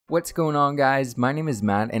What's going on, guys? My name is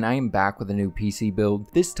Matt and I am back with a new PC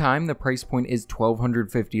build. This time the price point is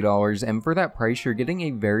 $1,250, and for that price you're getting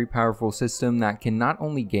a very powerful system that can not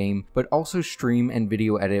only game but also stream and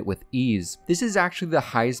video edit with ease. This is actually the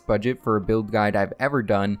highest budget for a build guide I've ever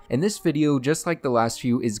done, and this video, just like the last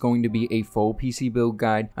few, is going to be a full PC build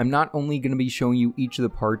guide. I'm not only going to be showing you each of the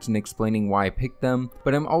parts and explaining why I picked them,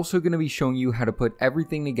 but I'm also going to be showing you how to put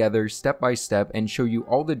everything together step by step and show you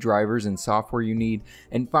all the drivers and software you need.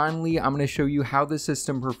 And finally, I'm going to show you how the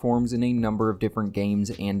system performs in a number of different games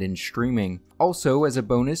and in streaming. Also, as a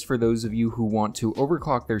bonus for those of you who want to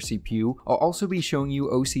overclock their CPU, I'll also be showing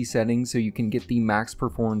you OC settings so you can get the max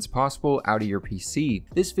performance possible out of your PC.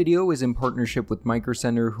 This video is in partnership with Micro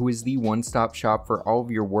Center, who is the one-stop shop for all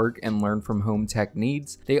of your work and learn from home tech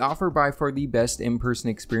needs. They offer by far the best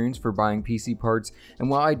in-person experience for buying PC parts,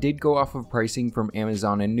 and while I did go off of pricing from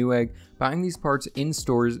Amazon and Newegg, buying these parts in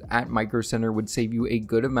stores at Micro Center would save you a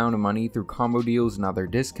good amount of money through combo deals and other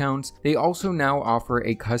discounts. They also now offer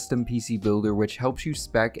a custom PC builder which helps you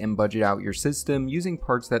spec and budget out your system using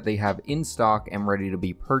parts that they have in stock and ready to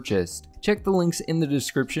be purchased. Check the links in the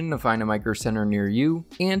description to find a Micro Center near you,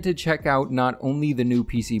 and to check out not only the new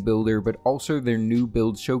PC builder but also their new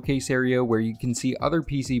build showcase area where you can see other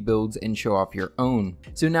PC builds and show off your own.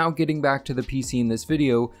 So now getting back to the PC in this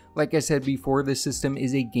video, like I said before, this system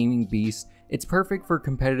is a gaming beast. It's perfect for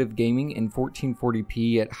competitive gaming in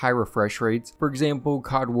 1440p at high refresh rates. For example,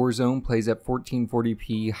 COD Warzone plays at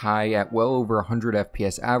 1440p high at well over 100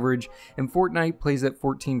 FPS average, and Fortnite plays at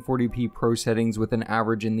 1440p pro settings with an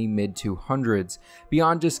average in the mid 200s.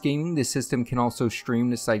 Beyond just gaming, this system can also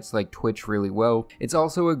stream to sites like Twitch really well. It's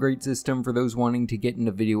also a great system for those wanting to get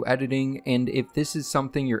into video editing, and if this is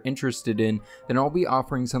something you're interested in, then I'll be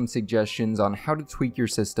offering some suggestions on how to tweak your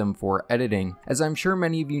system for editing. As I'm sure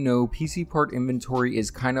many of you know, PC part inventory is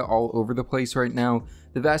kinda all over the place right now.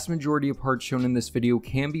 The vast majority of parts shown in this video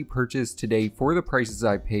can be purchased today for the prices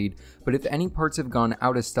I paid, but if any parts have gone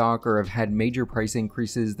out of stock or have had major price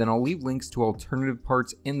increases, then I'll leave links to alternative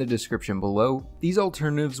parts in the description below. These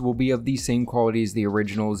alternatives will be of the same quality as the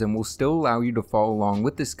originals and will still allow you to follow along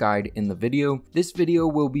with this guide in the video. This video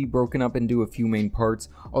will be broken up into a few main parts.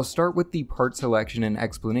 I'll start with the part selection and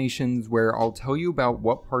explanations, where I'll tell you about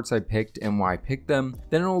what parts I picked and why I picked them.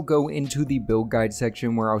 Then I'll go into the build guide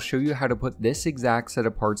section where I'll show you how to put this exact set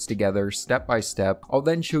of parts together step by step. I'll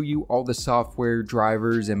then show you all the software,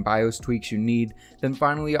 drivers, and BIOS tweaks you need. Then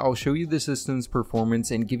finally, I'll show you the system's performance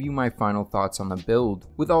and give you my final thoughts on the build.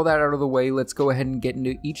 With all that out of the way, let's go ahead and get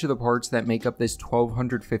into each of the parts that make up this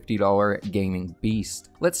 $1,250 gaming beast.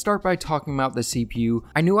 Let's start by talking about the CPU.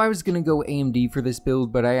 I knew I was going to go AMD for this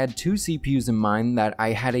build, but I had two CPUs in mind that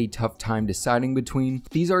I had a tough time deciding between.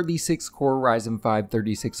 These are the 6-core Ryzen 5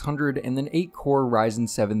 3600 and then 8-core Ryzen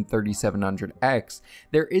 7 3700X.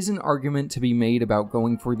 There is an argument to be made about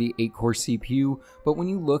going for the 8-core CPU, but when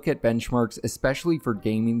you look at benchmarks, especially for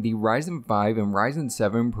gaming, the Ryzen 5 and Ryzen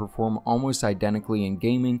 7 perform almost identically in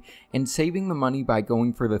gaming, and saving the money by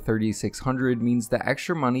going for the 3600 means the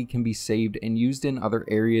extra money can be saved and used in other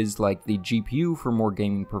areas like the GPU for more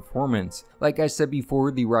gaming performance. Like I said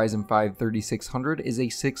before, the Ryzen 5 3600 is a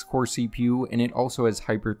 6-core CPU and it also has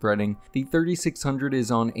hyper-threading. The 3600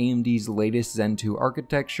 is on AMD's latest Zen 2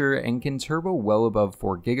 architecture and can turbo well above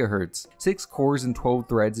 4 GHz. 6 cores and 12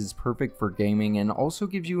 threads is perfect for gaming and also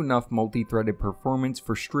gives you enough multi-threaded performance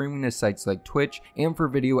for streaming to sites like Twitch and for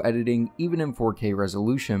video editing even in 4K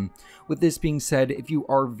resolution. With this being said, if you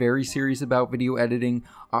are very serious about video editing,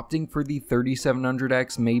 opting for the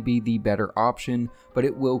 3700X may be the better option, but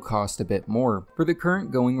it will cost a bit more. For the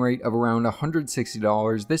current going rate of around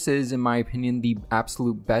 $160, this is, in my opinion, the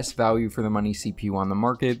absolute best value for the money CPU on the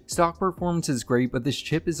market. Stock performance is great, but this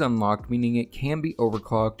chip is unlocked, meaning it can be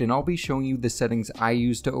overclocked, and I'll be showing you the settings I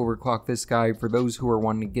use to overclock this guy for those who are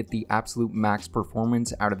wanting to get the absolute max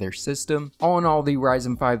performance out of their system. All in all, the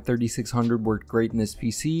Ryzen 5 3600 worked great in this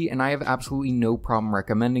PC, and I have absolutely no problem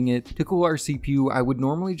recommending it. To cool our CPU, I would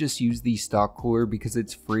normally just use the stock cooler because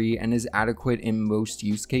it's free and is adequate in most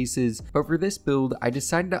use cases, but for this build, I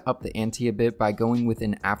decided to up the ante a bit by going with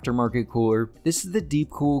an aftermarket cooler. This is the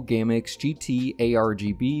Deepcool GAMX GT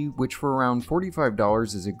ARGB, which for around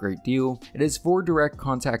 $45 is a great deal. It has 4 direct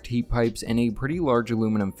contact heat pipes and a pretty large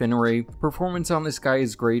aluminum fin array. Performance on this guy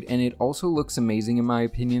is great and it also looks amazing in my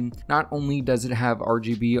opinion. Not only does it have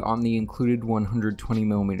RGB on the included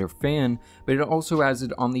 120mm fan, but it also has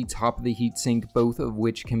it on the top of the heatsink, both of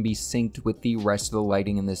which can be synced with the rest of the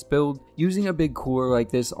lighting in this build. Using a big cooler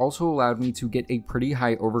like this also allowed me to get a pretty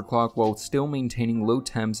high overclock while still maintaining low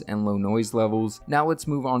temps and low noise levels. Now let's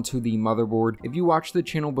move on to the motherboard. If you watched the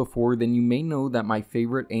channel before, then you may know that my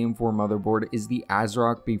favorite AM4 motherboard is the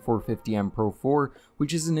ASRock B450M Pro 4,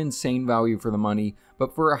 which is an insane value for the money,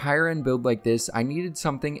 but for a higher end build like this, I needed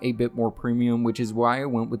something a bit more premium, which is why I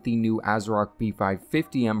went with the new ASRock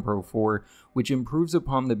B550M Pro 4, which improves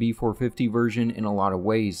upon the B450 version in a lot of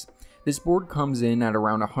ways. This board comes in at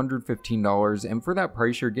around $115, and for that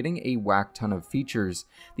price you're getting a whack ton of features.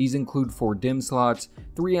 These include 4 DIMM slots,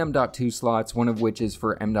 3 M.2 slots, one of which is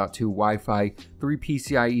for M.2 Wi-Fi, 3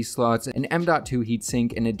 PCIe slots, an M.2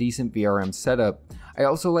 heatsink, and a decent VRM setup. I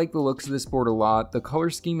also like the looks of this board a lot. The color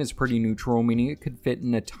scheme is pretty neutral, meaning it could fit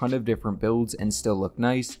in a ton of different builds and still look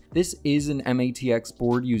nice. This is an MATX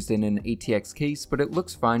board used in an ATX case, but it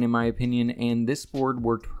looks fine in my opinion, and this board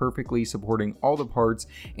worked perfectly supporting all the parts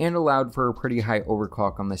and allowed for a pretty high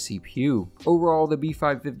overclock on the CPU. Overall, the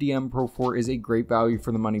B550M Pro 4 is a great value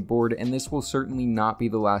for the money board, and this will certainly not be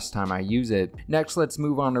the last time I use it. Next, let's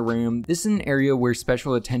move on to RAM. This is an area where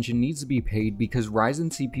special attention needs to be paid because Ryzen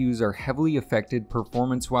CPUs are heavily affected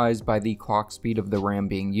performance-wise by the clock speed of the RAM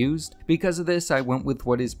being used. Because of this, I went with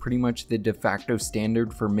what is pretty much the de facto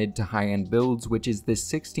standard for mid to high-end builds, which is this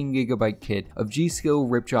 16GB kit of G.Skill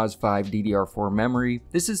Ripjaws 5 DDR4 memory.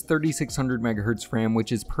 This is 3600 MHz RAM,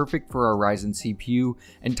 which is perfect for our Ryzen CPU,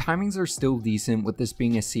 and timings are still decent with this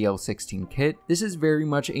being a CL16 kit. This is very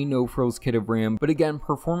much a no-frills kit of RAM, but again,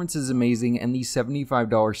 performance is amazing, and the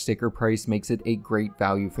 $75 sticker price makes it a great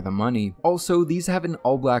value for the money. Also, these have an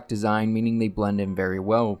all-black design, meaning they blend in very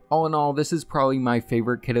well. All in all, this is probably my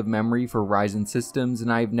favorite kit of memory for Ryzen systems,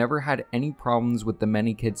 and I've never had any problems with the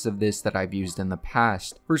many kits of this that I've used in the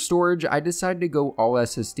past. For storage, I decided to go all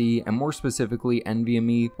SSD, and more specifically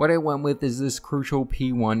NVMe. What I went with is this Crucial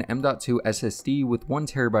P1 M.2 SSD with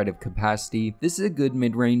 1TB of capacity. This is a good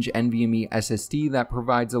mid-range NVMe SSD that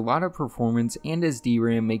provides a lot of performance and is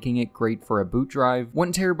DRAM, making it great for a boot drive.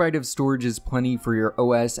 1TB of storage is plenty for your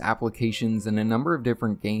OS, applications, and a number of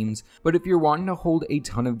different games, but if you're wanting to hold a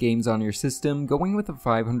ton of games on your system, going with a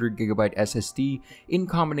 500GB SSD in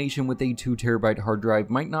combination with a 2TB hard drive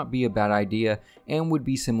might not be a bad idea and would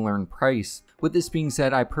be similar in price. With this being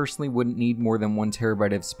said, I personally wouldn't need more than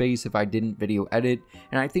 1TB of space if I didn't video edit,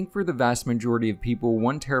 and I think for the vast majority of people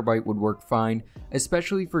 1TB would work fine,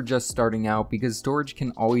 especially for just starting out because storage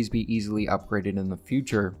can always be easily upgraded in the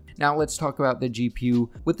future. Now let's talk about the GPU.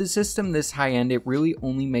 With the system this high end, it really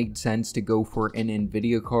only made sense to go for an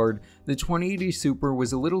Nvidia card. The 2080 Super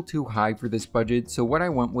was a little too high for this budget, so what I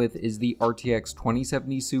went with is the RTX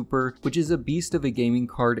 2070 Super, which is a beast of a gaming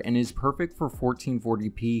card and is perfect for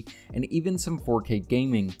 1440p and even some 4K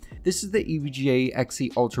gaming. This is the EVGA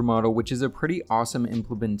XE Ultra model, which is a pretty awesome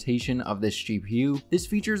implementation of this GPU. This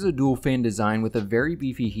features a dual fan design with a very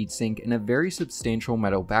beefy heatsink and a very substantial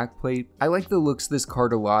metal backplate. I like the looks of this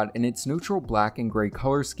card a lot, and its neutral black and gray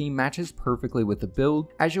color scheme matches perfectly with the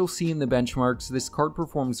build. As you'll see in the benchmarks, this card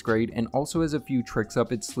performs great and also has a few tricks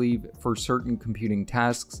up its sleeve for certain computing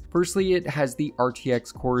tasks. Firstly, it has the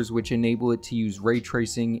RTX cores, which enable it to use ray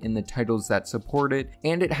tracing in the titles that support it,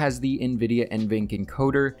 and it has the NVIDIA NVENC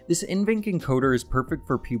encoder. This NVENC encoder is perfect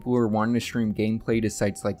for people who are wanting to stream gameplay to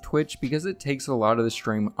sites like Twitch because it takes a lot of the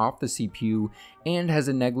stream off the CPU and has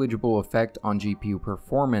a negligible effect on GPU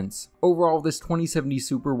performance. Overall, this 2070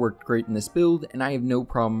 Super worked great in this build, and I have no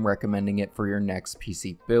problem recommending it for your next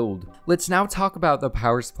PC build. Let's now talk about the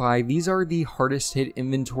power supply. These are the hardest hit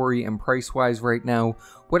inventory and price wise right now.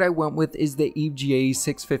 What I went with is the EVGA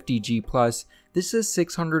 650G+. This is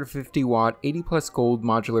 650 watt, 80 plus gold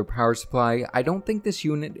modular power supply. I don't think this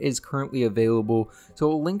unit is currently available, so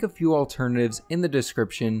I'll link a few alternatives in the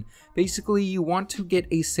description. Basically, you want to get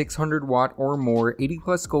a 600 watt or more 80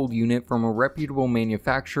 plus gold unit from a reputable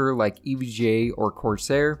manufacturer like EVGA or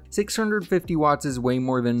Corsair. 650 watts is way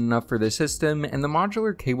more than enough for the system, and the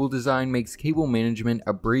modular cable design makes cable management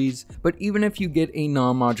a breeze. But even if you get a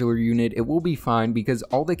non-modular unit, it will be fine because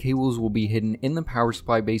all the cables will be hidden in the power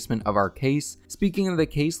supply basement of our case. Speaking of the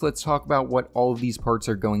case, let's talk about what all of these parts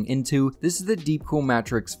are going into. This is the Deepcool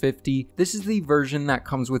Matrix 50. This is the version that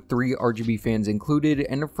comes with 3 RGB fans included,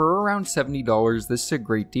 and for around $70, this is a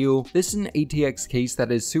great deal. This is an ATX case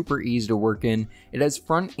that is super easy to work in. It has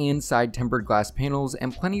front and side tempered glass panels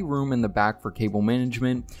and plenty room in the back for cable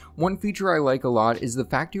management. One feature I like a lot is the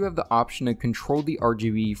fact you have the option to control the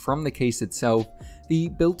RGB from the case itself. The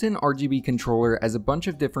built-in RGB controller has a bunch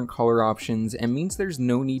of different color options and means there's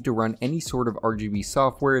no need to run any sort of RGB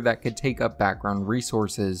software that could take up background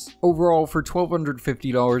resources. Overall, for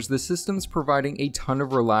 $1,250, the system's providing a ton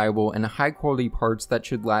of reliable and high quality parts that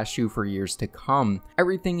should last you for years to come.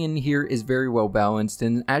 Everything in here is very well balanced,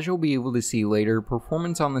 and as you'll be able to see later,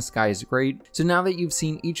 performance on this guy is great. So now that you've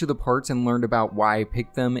seen each of the parts and learned about why I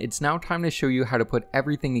picked them, it's now time to show you how to put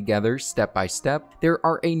everything together step by step. There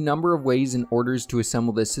are a number of ways and orders to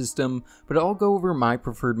assemble this system, but I'll go over my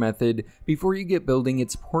preferred method. Before you get building,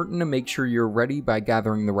 it's important to make sure you're ready by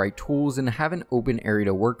gathering the right tools and have an open area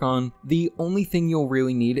to work on. The only thing you'll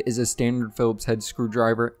really need is a standard Phillips head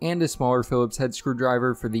screwdriver and a smaller Phillips head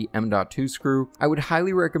screwdriver for the M.2 screw. I would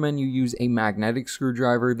highly recommend you use a magnetic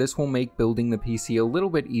screwdriver. This will make building the PC a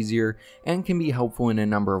little bit easier and can be helpful in a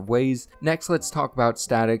number of ways. Next, let's talk about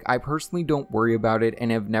static. I personally don't worry about it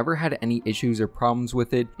and have never had any issues or problems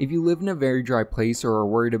with it. If you live in a very dry place or are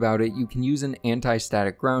worried about it, you can use an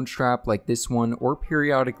anti-static ground strap like this one, or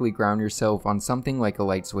periodically ground yourself on something like a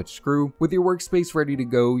light switch screw. With your workspace ready to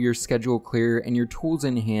go, your schedule clear, and your tools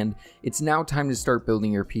in hand, it's now time to start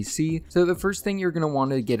building your PC. So the first thing you're going to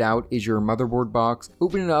want to get out is your motherboard box.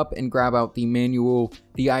 Open it up and grab out the manual,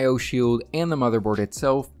 the IO shield, and the motherboard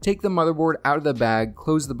itself. Take the motherboard out of the bag,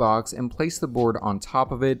 close the box, and place the board on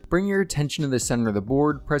top of it. Bring your attention to the center of the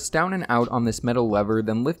board, press down and out on this metal lever,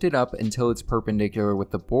 then lift it up until it's perpendicular with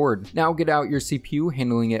the board. Now get out your CPU,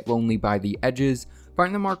 handling it only by the edges.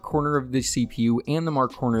 Find the marked corner of the CPU and the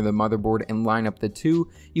marked corner of the motherboard and line up the two.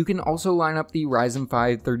 You can also line up the Ryzen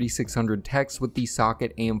 5 3600 text with the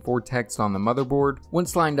socket AM4 text on the motherboard.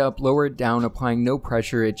 Once lined up, lower it down, applying no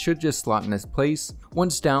pressure. It should just slot in its place.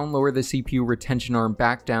 Once down, lower the CPU retention arm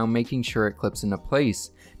back down, making sure it clips into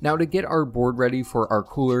place. Now to get our board ready for our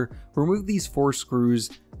cooler, remove these 4 screws,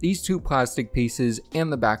 these 2 plastic pieces,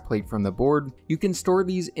 and the backplate from the board. You can store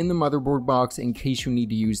these in the motherboard box in case you need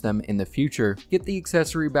to use them in the future. Get the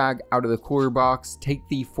accessory bag out of the cooler box, take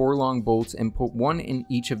the 4 long bolts and put one in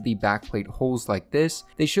each of the backplate holes like this.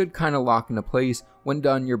 They should kind of lock into place. When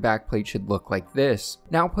done, your backplate should look like this.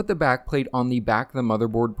 Now put the backplate on the back of the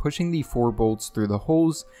motherboard, pushing the 4 bolts through the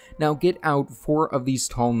holes. Now get out 4 of these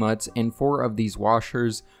tall nuts and 4 of these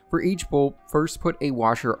washers. For each bolt, first put a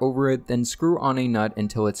washer over it, then screw on a nut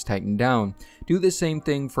until it's tightened down. Do the same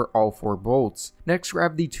thing for all 4 bolts. Next,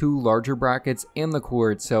 grab the 2 larger brackets and the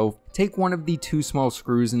cooler itself. Take one of the 2 small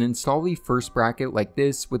screws and install the first bracket like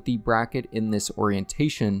this, with the bracket in this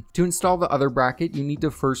orientation. To install the other bracket, you need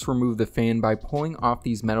to first remove the fan by pulling off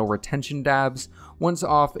these metal retention dabs. Once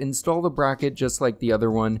off, install the bracket just like the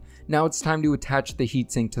other one. Now it's time to attach the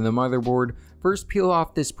heatsink to the motherboard. First, peel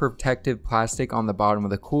off this protective plastic on the bottom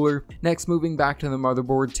of the cooler. Next, moving back to the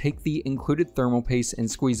motherboard, take the included thermal paste and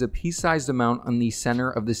squeeze a pea-sized amount on the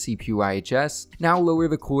center of the CPU IHS. Now lower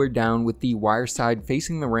the cooler down with the wire side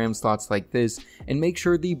facing the RAM slots like this, and make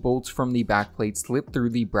sure the bolts from the backplate slip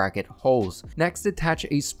through the bracket holes. Next, attach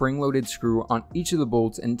a spring-loaded screw on each of the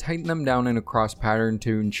bolts and tighten them down in a cross pattern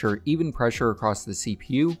to ensure even pressure across the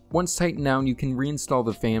CPU. Once tightened down, you can reinstall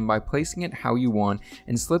the fan by placing it how you want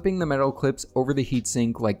and slipping the metal clips over the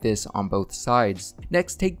heatsink like this on both sides.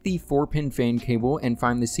 Next, take the 4-pin fan cable and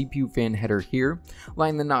find the CPU fan header here.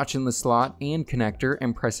 Line the notch in the slot and connector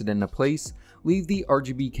and press it into place. Leave the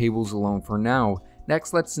RGB cables alone for now.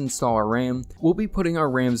 Next, let's install our RAM. We'll be putting our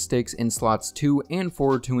RAM sticks in slots 2 and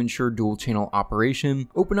 4 to ensure dual channel operation.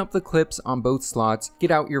 Open up the clips on both slots,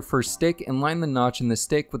 get out your first stick and line the notch in the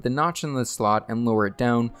stick with the notch in the slot and lower it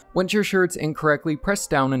down. Once you're sure it's in correctly, press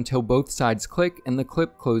down until both sides click and the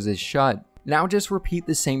clip closes shut. Now just repeat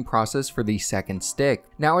the same process for the second stick.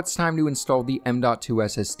 Now it's time to install the M.2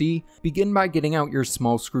 SSD. Begin by getting out your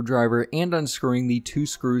small screwdriver and unscrewing the 2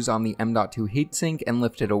 screws on the M.2 heatsink and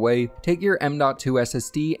lift it away. Take your M.2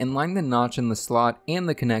 SSD and line the notch in the slot and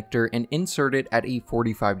the connector and insert it at a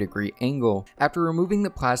 45-degree angle. After removing the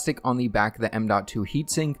plastic on the back of the M.2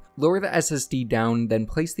 heatsink, lower the SSD down, then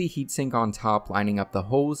place the heatsink on top, lining up the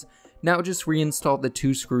holes. Now just reinstall the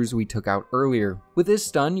 2 screws we took out earlier. With this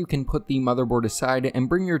done, you can put the motherboard aside and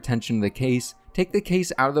bring your attention to the case. Take the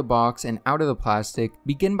case out of the box and out of the plastic.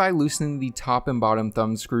 Begin by loosening the top and bottom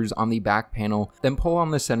thumb screws on the back panel, then pull on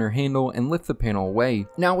the center handle and lift the panel away.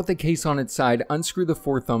 Now with the case on its side, unscrew the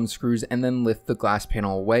 4 thumb screws and then lift the glass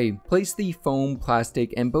panel away. Place the foam,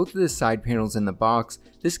 plastic, and both of the side panels in the box.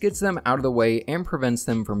 This gets them out of the way and prevents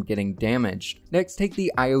them from getting damaged. Next, take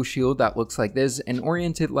the IO shield that looks like this and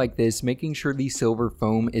orient it like this, making sure the silver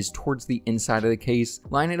foam is towards the inside of the case.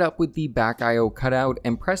 Line it up with the back IO cutout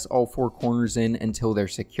and press all 4 corners in until they're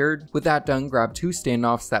secured. With that done, grab 2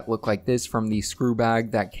 standoffs that look like this from the screw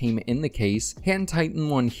bag that came in the case, hand tighten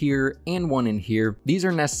one here and one in here. These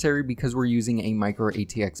are necessary because we're using a micro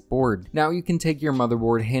ATX board. Now you can take your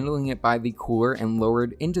motherboard, handling it by the cooler, and lower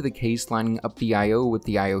it into the case, lining up the IO with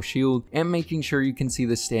the IO shield and making sure you can see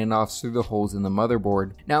the standoffs through the holes in the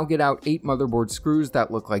motherboard. Now get out 8 motherboard screws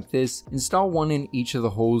that look like this, install one in each of the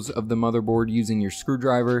holes of the motherboard using your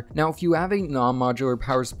screwdriver. Now if you have a non-modular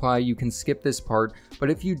power supply, you can skip this part,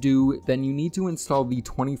 but if you do, then you need to install the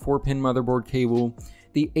 24-pin motherboard cable,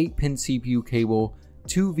 the 8-pin CPU cable,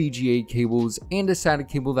 2 VGA cables, and a SATA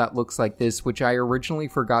cable that looks like this, which I originally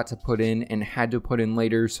forgot to put in and had to put in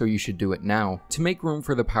later, so you should do it now. To make room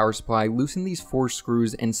for the power supply, loosen these 4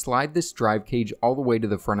 screws and slide this drive cage all the way to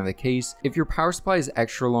the front of the case. If your power supply is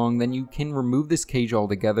extra long, then you can remove this cage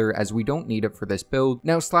altogether, as we don't need it for this build.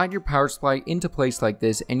 Now slide your power supply into place like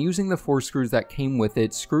this, and using the 4 screws that came with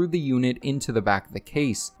it, screw the unit into the back of the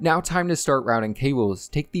case. Now time to start routing cables.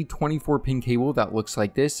 Take the 24-pin cable that looks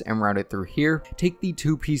like this and route it through here. Take the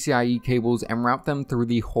 2 PCIe cables and route them through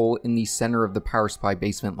the hole in the center of the power supply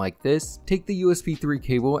basement like this. Take the USB 3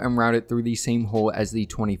 cable and route it through the same hole as the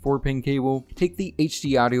 24-pin cable. Take the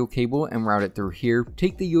HD audio cable and route it through here.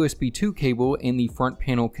 Take the USB 2 cable and the front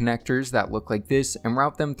panel connectors that look like this and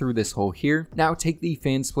route them through this hole here. Now take the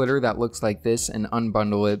fan splitter that looks like this and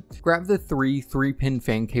unbundle it. Grab the 3-pin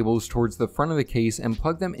fan cables towards the front of the case and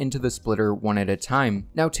plug them into the splitter one at a time.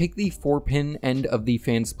 Now take the 4-pin end of the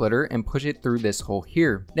fan splitter and push it through this hole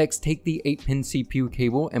here. Next, take the 8-pin CPU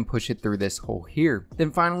cable and push it through this hole here.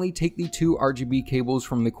 Then finally, take the 2 RGB cables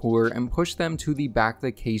from the cooler and push them to the back of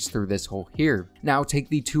the case through this hole here. Now take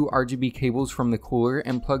the 2 RGB cables from the cooler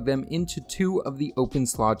and plug them into 2 of the open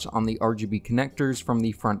slots on the RGB connectors from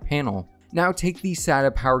the front panel. Now take the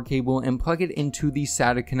SATA power cable and plug it into the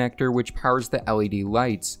SATA connector which powers the LED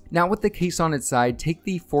lights. Now with the case on its side, take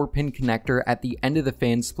the 4-pin connector at the end of the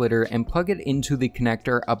fan splitter and plug it into the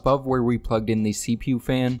connector above where we plugged in the CPU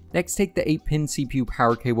fan. Next take the 8-pin CPU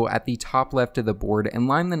power cable at the top left of the board and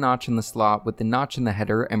line the notch in the slot with the notch in the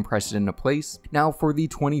header and press it into place. Now for the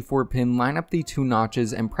 24-pin, line up the 2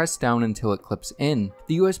 notches and press down until it clips in.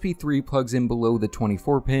 The USB 3 plugs in below the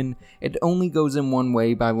 24-pin. It only goes in one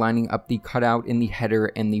way by lining up the cutout in the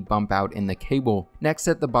header and the bump out in the cable. Next,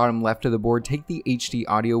 at the bottom left of the board, take the HD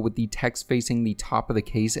audio with the text facing the top of the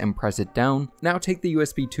case and press it down. Now take the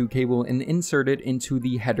USB 2 cable and insert it into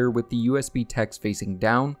the header with the USB text facing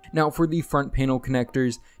down. Now for the front panel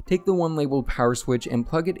connectors, take the one labeled power switch and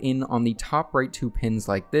plug it in on the top right 2 pins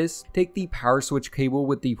like this. Take the power switch cable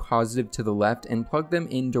with the positive to the left and plug them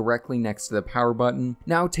in directly next to the power button.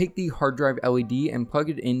 Now take the hard drive LED and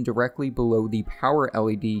plug it in directly below the power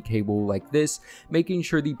LED cable like this, making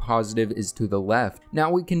sure the positive is to the left.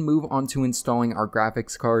 Now we can move on to installing our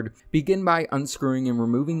graphics card. Begin by unscrewing and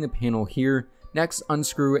removing the panel here. Next,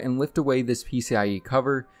 unscrew and lift away this PCIe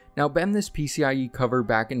cover. Now bend this PCIe cover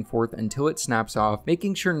back and forth until it snaps off,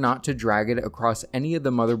 making sure not to drag it across any of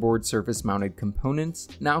the motherboard surface mounted components.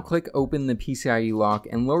 Now click open the PCIe lock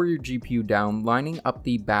and lower your GPU down, lining up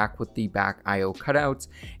the back with the back IO cutouts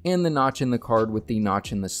and the notch in the card with the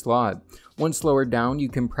notch in the slot. Once lowered down, you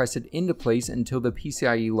can press it into place until the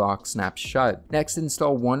PCIe lock snaps shut. Next,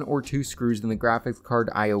 install 1 or 2 screws in the graphics card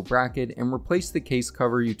IO bracket and replace the case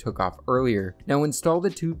cover you took off earlier. Now install the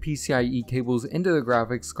 2 PCIe cables into the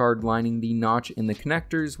graphics card, lining the notch in the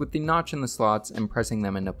connectors with the notch in the slots and pressing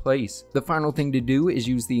them into place. The final thing to do is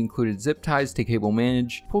use the included zip ties to cable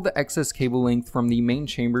manage. Pull the excess cable length from the main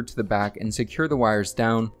chamber to the back and secure the wires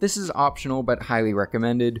down. This is optional but highly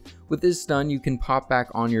recommended. With this done, you can pop back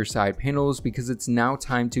on your side panels because it's now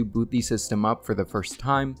time to boot the system up for the first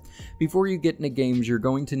time. Before you get into games, you're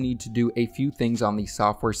going to need to do a few things on the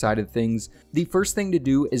software side of things. The first thing to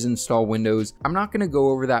do is install Windows. I'm not going to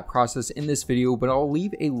go over that process in this video, but I'll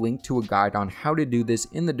leave a link to a guide on how to do this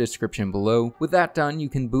in the description below. With that done, you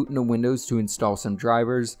can boot into Windows to install some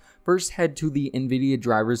drivers. First, head to the NVIDIA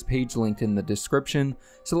drivers page linked in the description.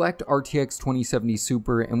 Select RTX 2070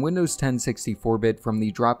 Super and Windows 10 64-bit from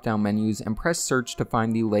the drop-down menus and press search to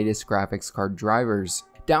find the latest graphics card drivers.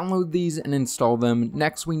 Download these and install them.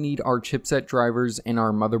 Next, we need our chipset drivers and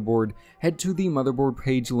our motherboard. Head to the motherboard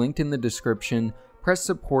page linked in the description. Press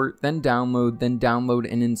support, then download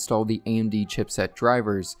and install the AMD chipset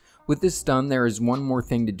drivers. With this done, there is one more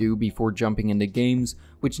thing to do before jumping into games,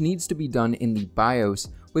 which needs to be done in the BIOS.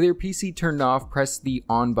 With your PC turned off, press the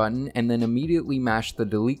on button and then immediately mash the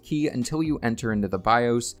delete key until you enter into the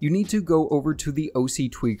BIOS. You need to go over to the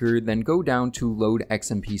OC tweaker, then go down to load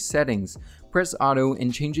XMP settings. Press auto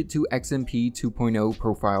and change it to XMP 2.0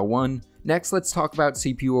 profile 1. Next, let's talk about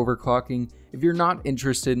CPU overclocking. If you're not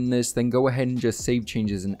interested in this, then go ahead and just save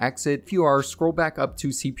changes and exit. If you are, scroll back up to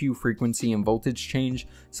CPU frequency and voltage change,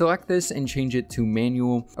 select this and change it to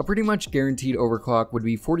manual. A pretty much guaranteed overclock would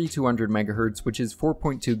be 4200 MHz, which is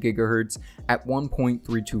 4.2 GHz at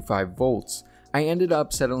 1.325 volts. I ended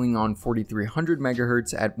up settling on 4300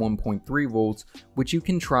 MHz at 1.3 volts, which you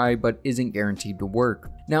can try but isn't guaranteed to work.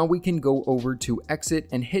 Now we can go over to exit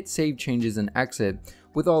and hit save changes and exit.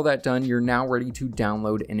 With all that done, you're now ready to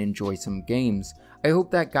download and enjoy some games. I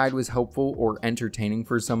hope that guide was helpful or entertaining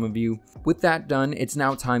for some of you. With that done, it's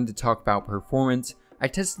now time to talk about performance. I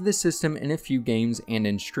tested the system in a few games and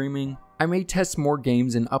in streaming. I may test more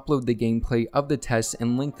games and upload the gameplay of the tests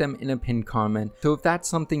and link them in a pinned comment, so if that's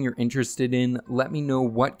something you're interested in, let me know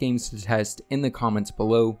what games to test in the comments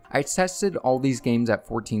below. I tested all these games at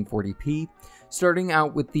 1440p. Starting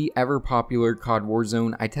out with the ever popular COD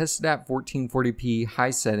Warzone, I tested at 1440p high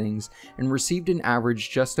settings and received an average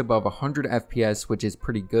just above 100 FPS, which is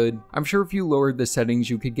pretty good. I'm sure if you lowered the settings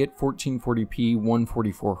you could get 1440p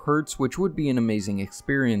 144Hz, which would be an amazing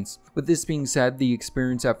experience. With this being said, the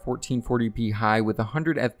experience at 1440p high with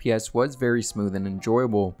 100 FPS was very smooth and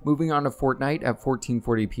enjoyable. Moving on to Fortnite at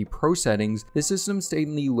 1440p Pro settings, the system stayed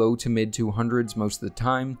in the low to mid 200s most of the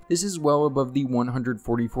time. This is well above the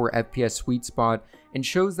 144 FPS sweet spot and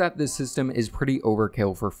shows that this system is pretty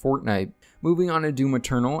overkill for Fortnite. Moving on to Doom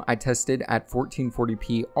Eternal, I tested at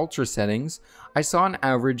 1440p Ultra settings. I saw an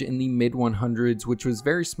average in the mid 100s, which was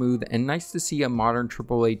very smooth and nice to see a modern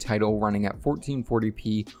AAA title running at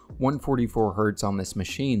 1440p 144Hz on this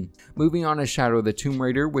machine. Moving on to Shadow of the Tomb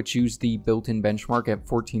Raider, which used the built-in benchmark at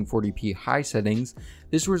 1440p high settings.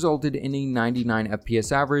 This resulted in a 99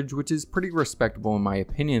 FPS average, which is pretty respectable in my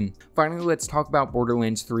opinion. Finally, let's talk about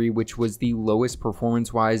Borderlands 3, which was the lowest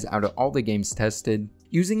performance-wise out of all the games tested.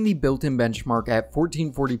 Using the built-in benchmark at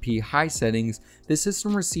 1440p high settings, the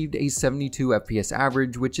system received a 72 FPS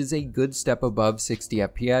average, which is a good step above 60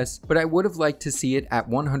 FPS, but I would have liked to see it at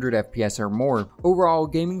 100 FPS or more. Overall,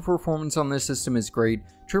 gaming performance on this system is great.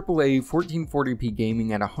 AAA 1440p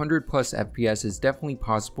gaming at 100 plus FPS is definitely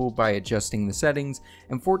possible by adjusting the settings,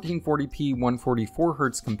 and 1440p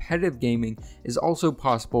 144Hz competitive gaming is also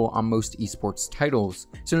possible on most esports titles.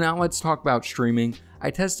 So now let's talk about streaming. I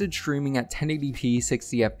tested streaming at 1080p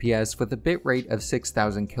 60 FPS with a bitrate of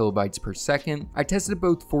 6000 kilobytes per second. I tested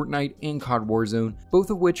both Fortnite and COD Warzone, both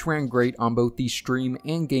of which ran great on both the stream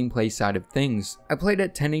and gameplay side of things. I played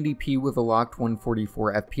at 1080p with a locked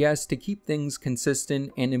 144 FPS to keep things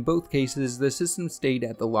consistent, and in both cases the system stayed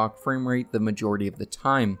at the locked frame rate the majority of the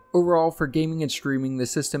time. Overall, for gaming and streaming, the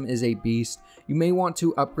system is a beast. You may want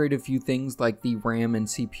to upgrade a few things like the RAM and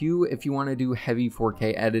CPU if you want to do heavy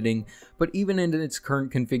 4K editing, but even in its current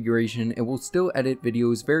configuration, it will still edit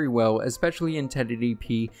videos very well, especially in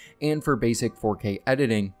 1080p and for basic 4K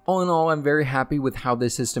editing. All in all, I'm very happy with how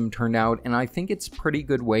this system turned out, and I think it's a pretty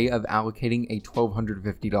good way of allocating a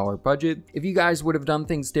 $1,250 budget. If you guys would have done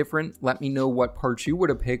things different, let me know what parts you would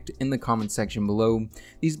have picked in the comment section below.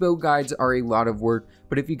 These build guides are a lot of work,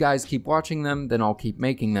 but if you guys keep watching them, then I'll keep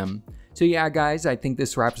making them. So yeah guys, I think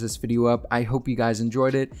this wraps this video up. I hope you guys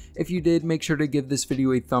enjoyed it. If you did, make sure to give this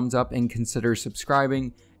video a thumbs up and consider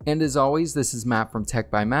subscribing. And as always, this is Matt from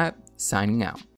Tech by Matt, signing out.